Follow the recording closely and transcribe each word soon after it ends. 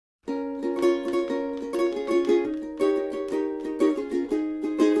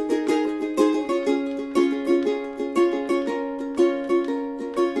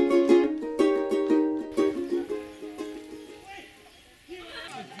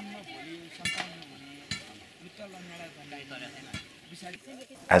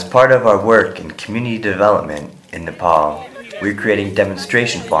As part of our work in community development in Nepal, we're creating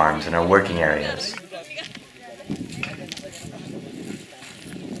demonstration farms in our working areas.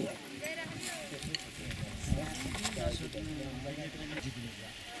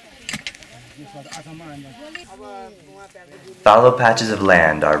 Fallow patches of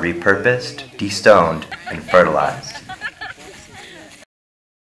land are repurposed, destoned, and fertilized.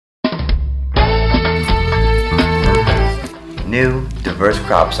 New, diverse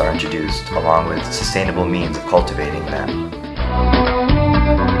crops are introduced along with sustainable means of cultivating them.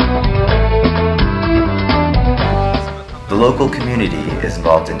 The local community is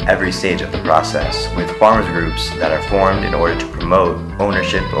involved in every stage of the process, with farmers groups that are formed in order to promote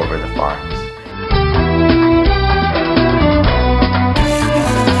ownership over the farms.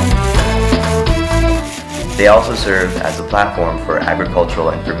 They also serve as a platform for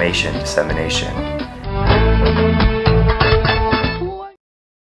agricultural information dissemination.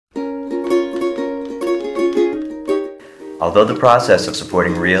 Although the process of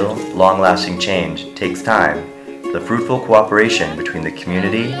supporting real, long-lasting change takes time, the fruitful cooperation between the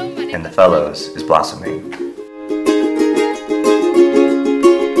community and the fellows is blossoming.